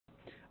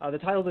The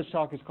title of this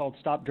talk is called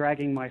Stop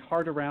Dragging My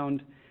Heart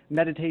Around,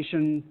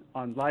 Meditation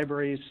on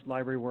Libraries,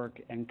 Library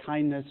Work, and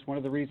Kindness. One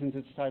of the reasons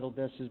it's titled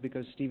this is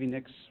because Stevie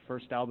Nicks'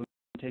 first album,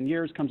 10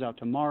 Years, comes out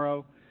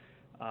tomorrow.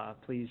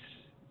 Please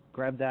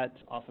grab that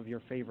off of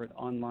your favorite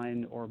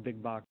online or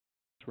big box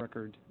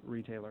record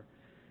retailer.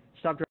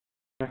 Stop Dragging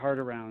My Heart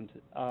Around.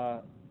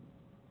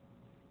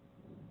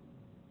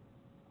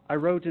 I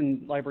wrote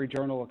in Library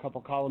Journal a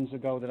couple columns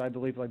ago that I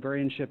believe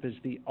librarianship is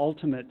the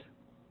ultimate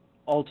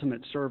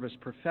service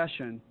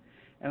profession,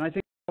 and I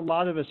think a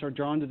lot of us are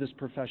drawn to this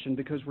profession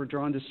because we're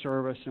drawn to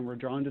service, and we're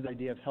drawn to the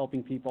idea of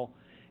helping people,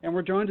 and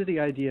we're drawn to the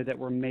idea that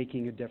we're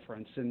making a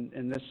difference.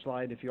 And this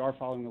slide, if you are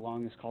following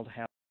along, is called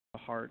Have a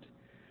Heart.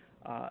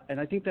 And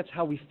I think that's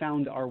how we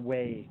found our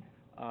way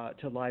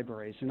to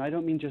libraries. And I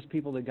don't mean just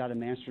people that got a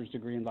master's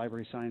degree in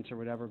library science or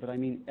whatever, but I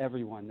mean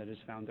everyone that has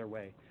found their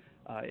way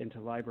into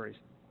libraries.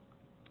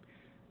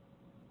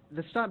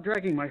 The stop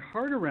dragging my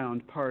heart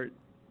around part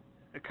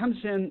comes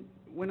in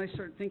when I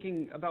start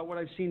thinking about what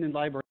I've seen in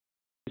libraries.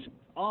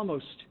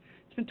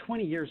 It's been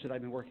 20 years that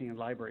I've been working in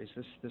libraries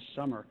this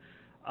summer.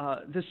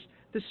 This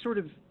sort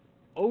of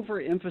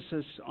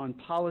overemphasis on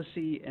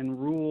policy and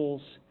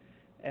rules,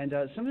 and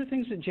some of the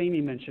things that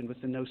Jamie mentioned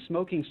with the no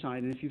smoking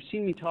sign. And if you've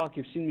seen me talk,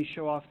 you've seen me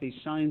show off these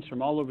signs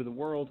from all over the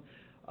world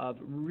of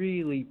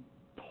really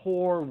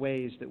poor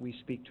ways that we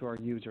speak to our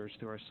users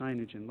through our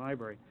signage in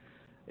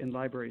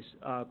libraries.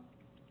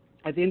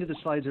 At the end of the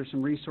slides, there's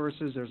some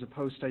resources. There's a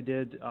post I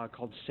did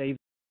called Save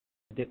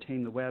the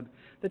Tame the Web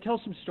that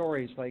tells some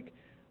stories like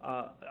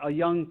a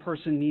young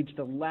person needs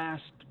the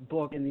last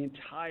book in the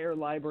entire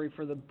library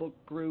for the book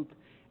group,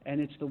 and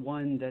it's the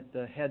one that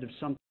the head of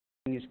something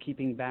is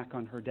keeping back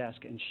on her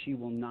desk, and she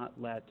will not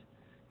let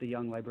the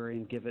young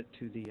librarian give it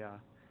to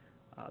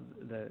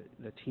the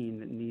teen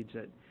that needs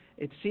it.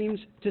 It seems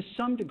to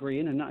some degree,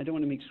 and I don't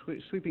want to make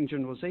sweeping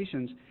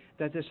generalizations,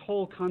 that this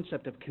whole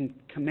concept of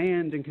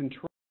command and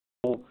control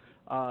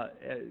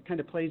kind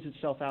of plays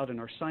itself out in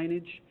our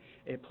signage.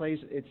 It plays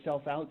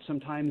itself out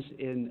sometimes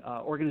in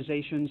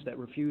organizations that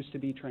refuse to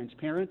be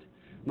transparent.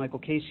 Michael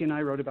Casey and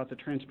I wrote about the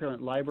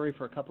transparent library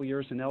for a couple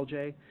years in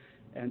LJ,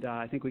 and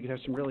I think we could have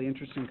some really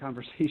interesting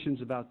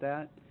conversations about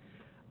that.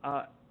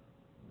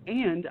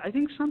 And I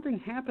think something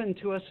happened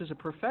to us as a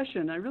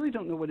profession. I really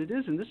don't know what it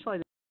is, and this slide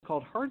is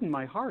called Harden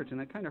My Heart,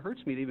 and it kind of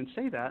hurts me to even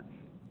say that.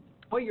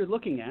 What you're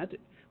looking at,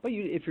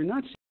 if you're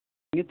not seeing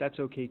it, that's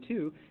okay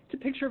too. It's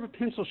a picture of a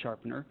pencil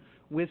sharpener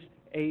with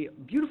a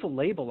beautiful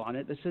label on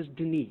it that says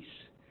Denise.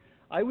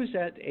 I was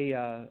at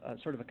a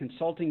sort of a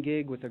consulting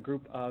gig with a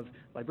group of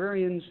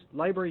librarians,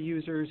 library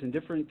users, and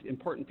different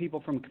important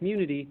people from a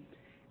community,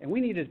 and we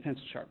needed a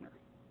pencil sharpener.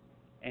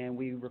 And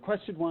we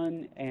requested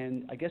one,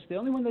 and I guess the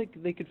only one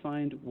they could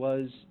find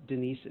was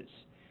Denise's.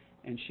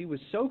 And she was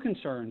so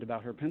concerned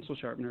about her pencil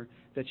sharpener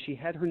that she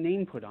had her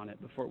name put on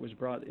it before it was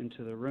brought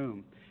into the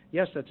room.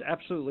 Yes, that's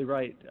absolutely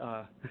right,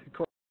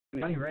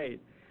 right.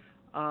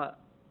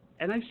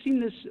 And I've seen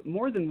this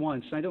more than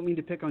once, and I don't mean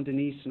to pick on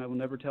Denise, and I will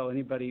never tell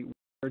anybody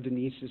where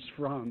Denise is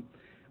from,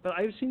 but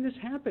I've seen this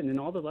happen in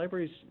all the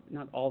libraries,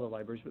 not all the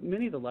libraries, but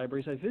many of the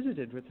libraries I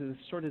visited, with this,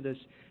 sort of this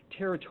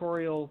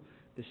territorial,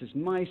 this is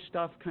my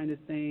stuff kind of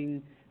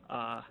thing.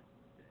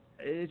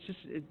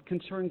 It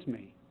concerns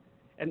me.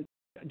 And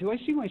do I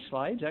see my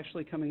slides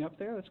actually coming up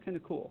there? That's kind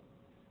of cool.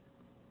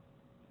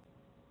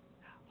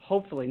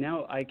 Hopefully,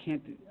 now I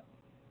can't,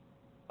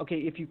 okay,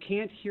 if you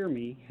can't hear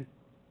me,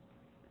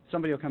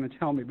 somebody will come and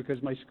tell me,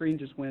 because my screen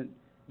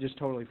just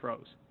totally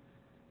froze.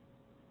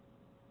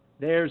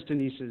 There's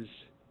Denise's.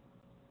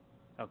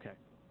 Okay.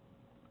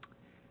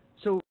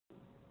 So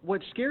what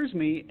scares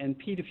me, and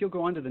Pete, if you'll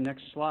go on to the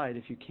next slide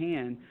if you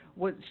can,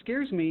 what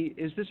scares me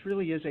is this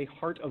really is a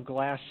heart of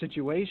glass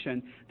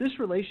situation. This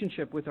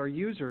relationship with our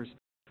users,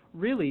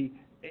 really,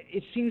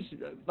 it seems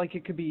like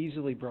it could be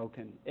easily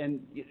broken.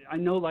 And I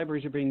know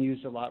libraries are being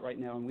used a lot right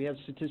now, and we have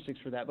statistics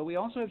for that, but we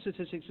also have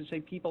statistics that say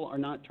people are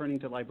not turning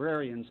to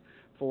librarians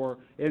for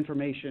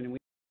information, and we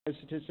have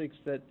statistics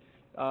that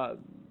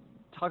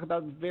talk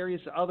about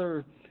various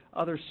other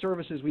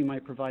services we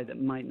might provide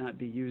that might not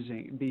be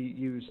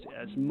used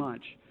as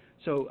much.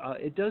 So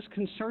it does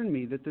concern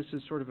me that this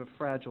is sort of a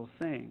fragile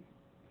thing.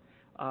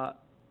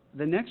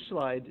 The next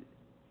slide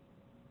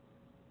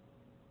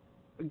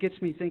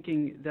gets me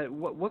thinking that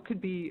what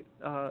could be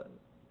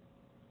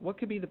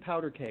the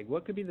powder keg?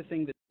 What could be the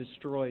thing that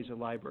destroys a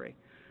library?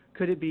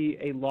 Could it be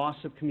a loss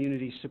of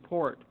community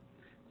support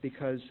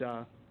because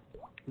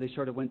they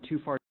sort of went too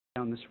far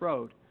down this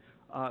road?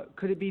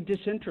 Could it be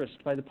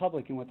disinterest by the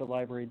public in what the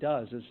library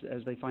does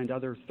as they find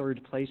other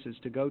third places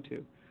to go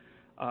to?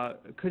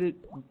 Could it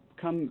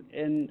come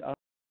in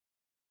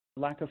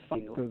lack of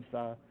funding,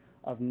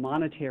 of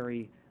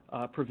monetary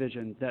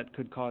provision that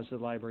could cause the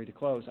library to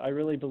close? I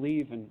really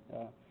believe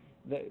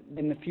that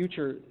in the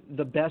future,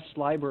 the best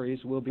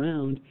libraries will be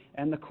around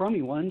and the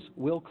crummy ones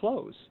will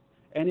close.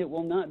 And it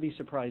will not be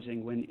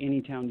surprising when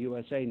Anytown,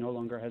 USA no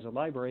longer has a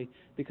library,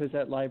 because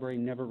that library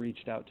never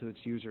reached out to its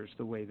users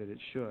the way that it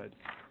should.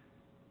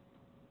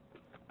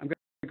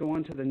 go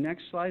on to the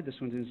next slide. This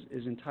one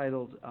is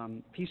entitled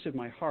Peace of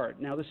My Heart.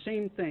 Now, the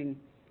same thing,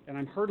 and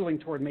I'm hurtling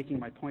toward making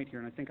my point here,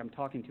 and I think I'm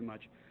talking too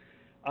much.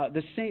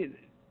 The same,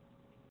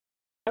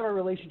 we have our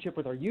relationship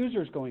with our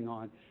users going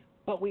on,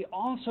 but we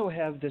also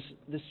have this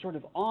sort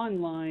of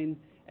online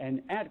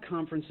and at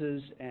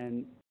conferences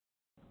and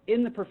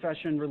in the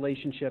profession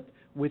relationship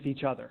with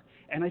each other.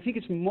 And I think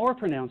it's more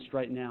pronounced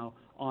right now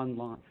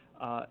online.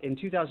 In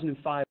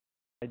 2005,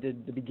 I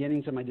did the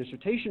beginnings of my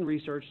dissertation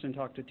research and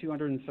talked to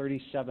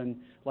 237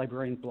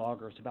 librarian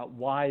bloggers about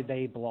why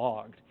they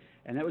blogged.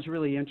 And that was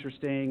really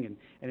interesting,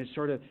 and it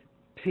sort of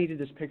painted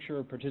this picture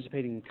of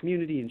participating in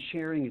community and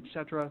sharing,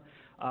 etc.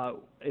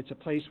 It's a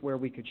place where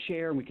we could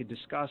share, and we could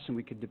discuss, and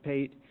we could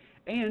debate.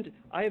 And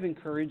I have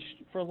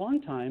encouraged for a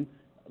long time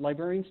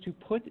librarians to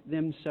put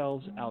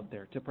themselves out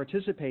there, to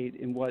participate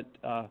in what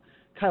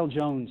Kyle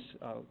Jones,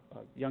 a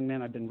young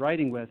man I've been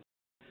writing with,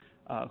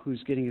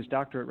 who's getting his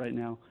doctorate right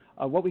now,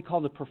 what we call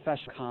the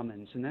professional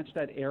commons. And that's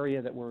that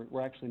area that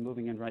we're actually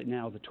moving in right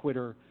now, the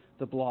Twitter,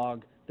 the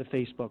blog, the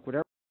Facebook,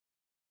 whatever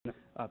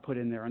put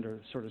in there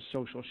under sort of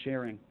social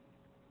sharing.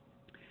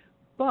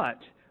 But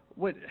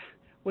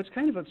what's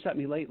kind of upset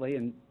me lately,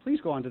 and please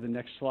go on to the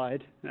next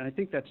slide, and I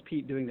think that's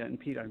Pete doing that, and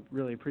Pete, I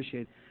really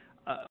appreciate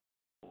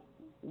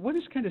what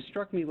has kind of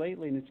struck me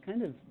lately, and it's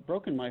kind of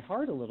broken my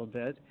heart a little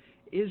bit,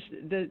 is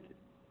that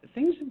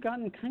things have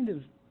gotten kind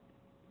of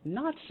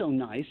not so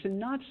nice and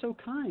not so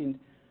kind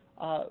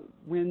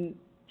when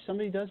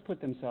somebody does put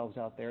themselves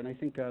out there. And I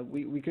think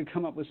we could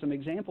come up with some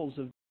examples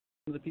of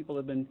the people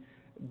that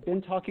have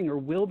been talking or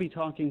will be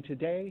talking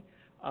today.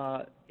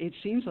 It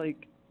seems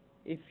like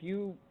if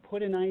you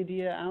put an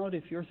idea out,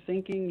 if you're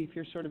thinking, if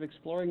you're sort of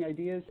exploring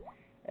ideas,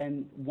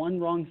 and one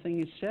wrong thing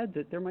is said,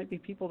 that there might be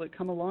people that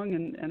come along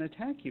and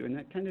attack you, and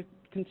that kind of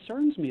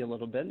concerns me a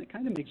little bit, and it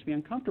kind of makes me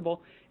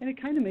uncomfortable, and it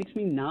kind of makes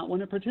me not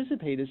want to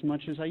participate as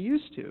much as I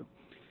used to.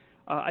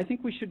 I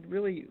think we should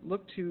really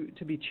look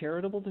to be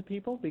charitable to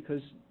people,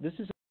 because this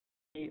is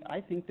a way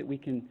I think that we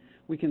can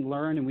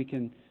learn and we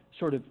can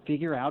sort of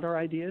figure out our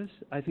ideas.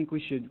 I think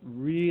we should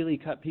really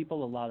cut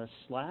people a lot of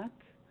slack.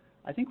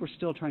 I think we're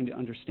still trying to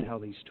understand how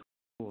these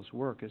tools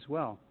work as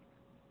well.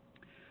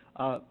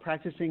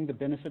 Practicing the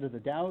benefit of the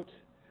doubt,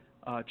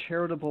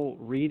 charitable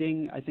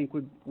reading, I think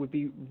would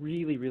be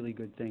really, really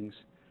good things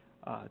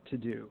to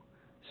do.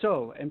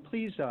 So, and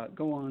please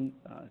go on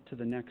to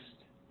the next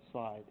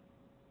slide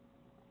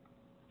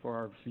for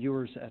our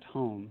viewers at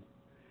home.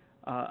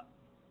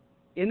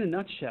 In a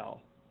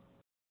nutshell,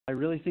 I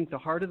really think the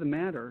heart of the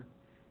matter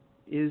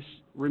is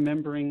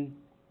remembering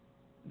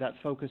that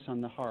focus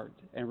on the heart,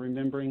 and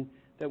remembering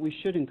that we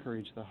should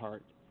encourage the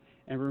heart,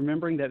 and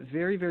remembering that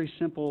very, very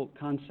simple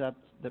concept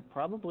that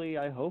probably,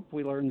 I hope,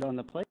 we learned on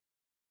the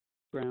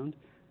playground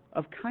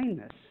of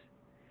kindness.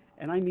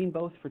 And I mean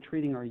both for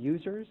treating our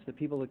users, the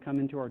people that come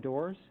into our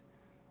doors,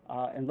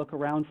 and look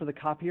around for the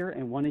copier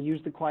and want to use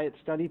the quiet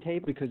study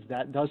tape because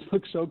that does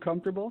look so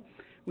comfortable.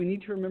 We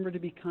need to remember to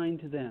be kind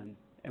to them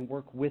and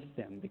work with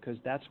them, because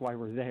that's why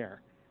we're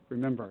there.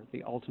 Remember,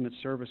 the ultimate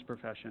service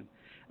profession.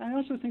 And I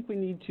also think we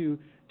need to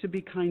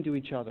be kind to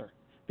each other,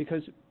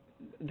 because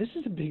this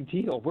is a big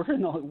deal.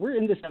 We're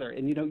in this together,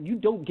 and you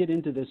don't get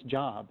into this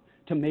job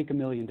to make $1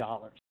 million.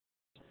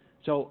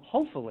 So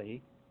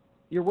hopefully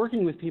you're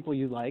working with people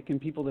you like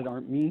and people that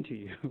aren't mean to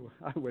you,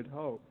 I would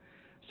hope.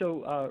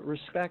 So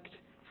respect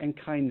and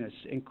kindness,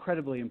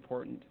 incredibly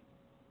important.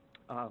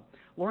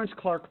 Lawrence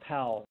Clark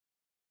Powell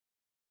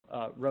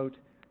wrote,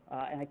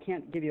 and I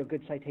can't give you a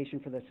good citation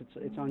for this,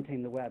 it's on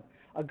Tame the Web.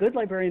 A good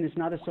librarian is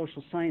not a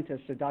social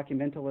scientist, a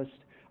documentalist,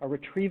 a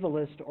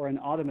retrievalist, or an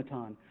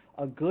automaton.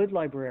 A good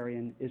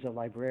librarian is a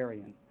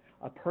librarian,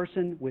 a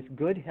person with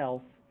good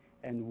health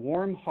and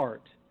warm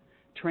heart,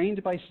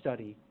 trained by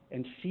study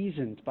and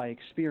seasoned by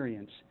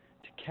experience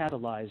to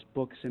catalyze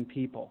books and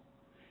people.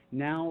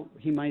 Now,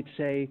 he might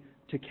say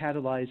to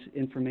catalyze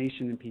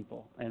information in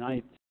people, and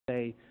I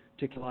say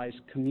to catalyze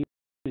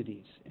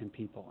communities and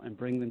people and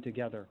bring them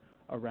together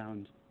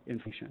around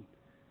information.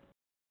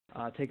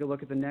 Take a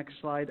look at the next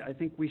slide. I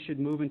think we should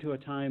move into a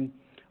time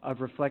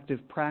of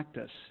reflective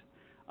practice,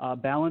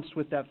 balanced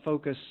with that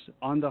focus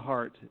on the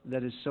heart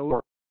that is so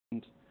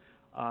important,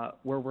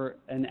 where we're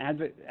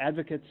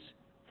advocates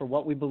for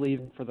what we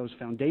believe in, for those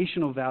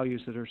foundational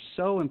values that are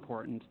so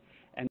important,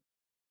 and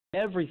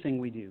everything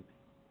we do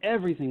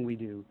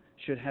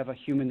should have a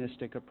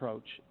humanistic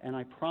approach. And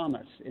I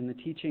promise, in the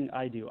teaching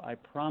I do, I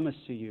promise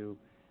to you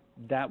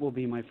that will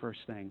be my first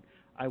thing.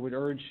 I would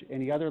urge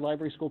any other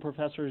library school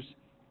professors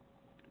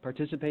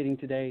participating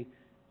today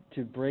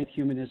to bring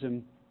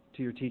humanism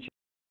to your teaching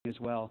as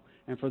well.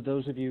 And for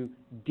those of you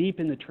deep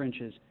in the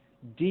trenches,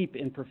 deep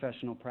in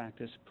professional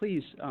practice,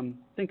 please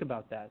think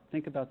about that.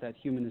 Think about that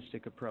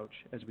humanistic approach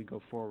as we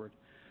go forward.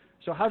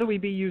 So how do we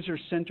be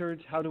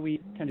user-centered? How do we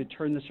kind of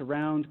turn this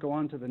around? Go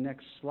on to the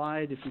next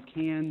slide if you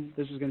can.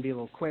 This is going to be a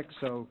little quick,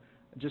 so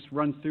just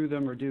run through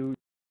them or do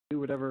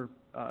whatever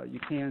you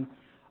can.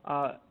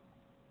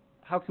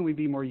 How can we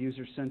be more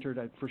user-centered?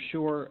 For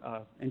sure,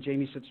 and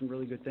Jamie said some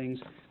really good things.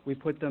 We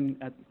put them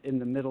in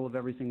the middle of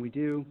everything we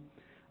do.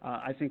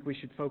 I think we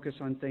should focus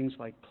on things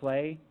like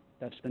play.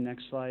 That's the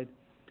next slide.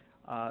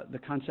 The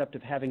concept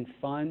of having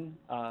fun.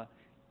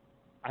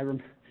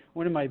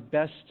 One of my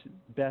best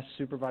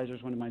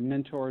supervisors, one of my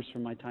mentors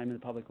from my time in the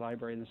public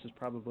library, and this is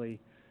probably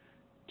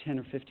 10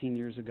 or 15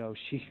 years ago,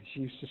 she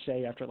used to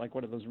say after like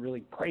one of those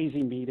really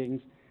crazy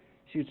meetings,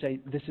 she would say,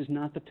 "This is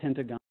not the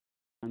Pentagon,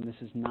 this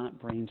is not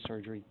brain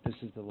surgery, this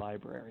is the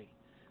library.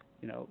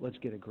 You know, let's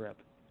get a grip."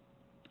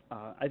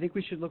 I think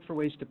we should look for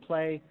ways to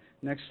play.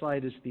 Next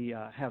slide is the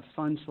have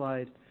fun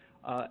slide,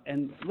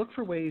 and look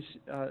for ways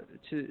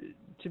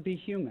to be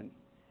human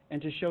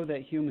and to show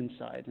that human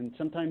side. And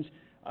sometimes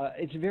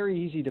it's very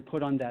easy to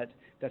put on that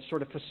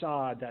sort of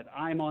facade that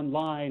I'm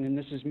online and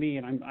this is me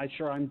and I'm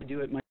sure I'm to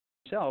do it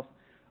myself,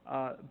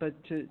 but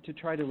to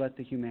try to let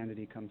the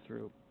humanity come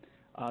through.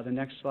 The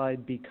next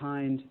slide, be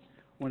kind.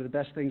 One of the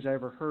best things I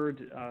ever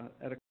heard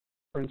at a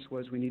conference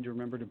was we need to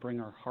remember to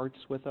bring our hearts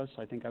with us.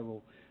 I think I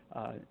will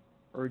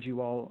urge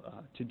you all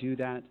to do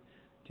that,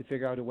 to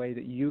figure out a way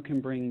that you can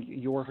bring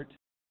your heart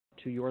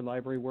to your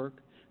library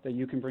work, that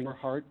you can bring your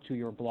heart to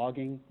your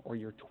blogging or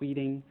your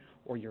tweeting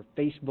or your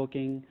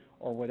Facebooking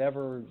or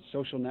whatever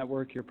social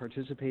network you're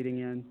participating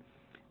in.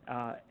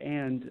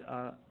 And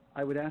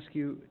I would ask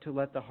you to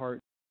let the heart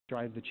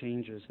drive the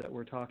changes that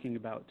we're talking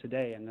about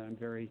today, and I'm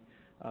very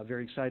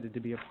excited to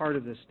be a part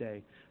of this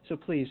day. So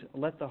please,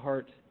 let the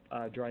heart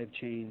drive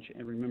change,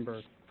 and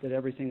remember that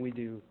everything we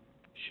do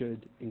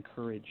should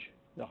encourage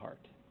the heart.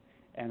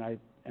 And I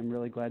am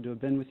really glad to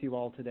have been with you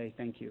all today.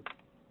 Thank you.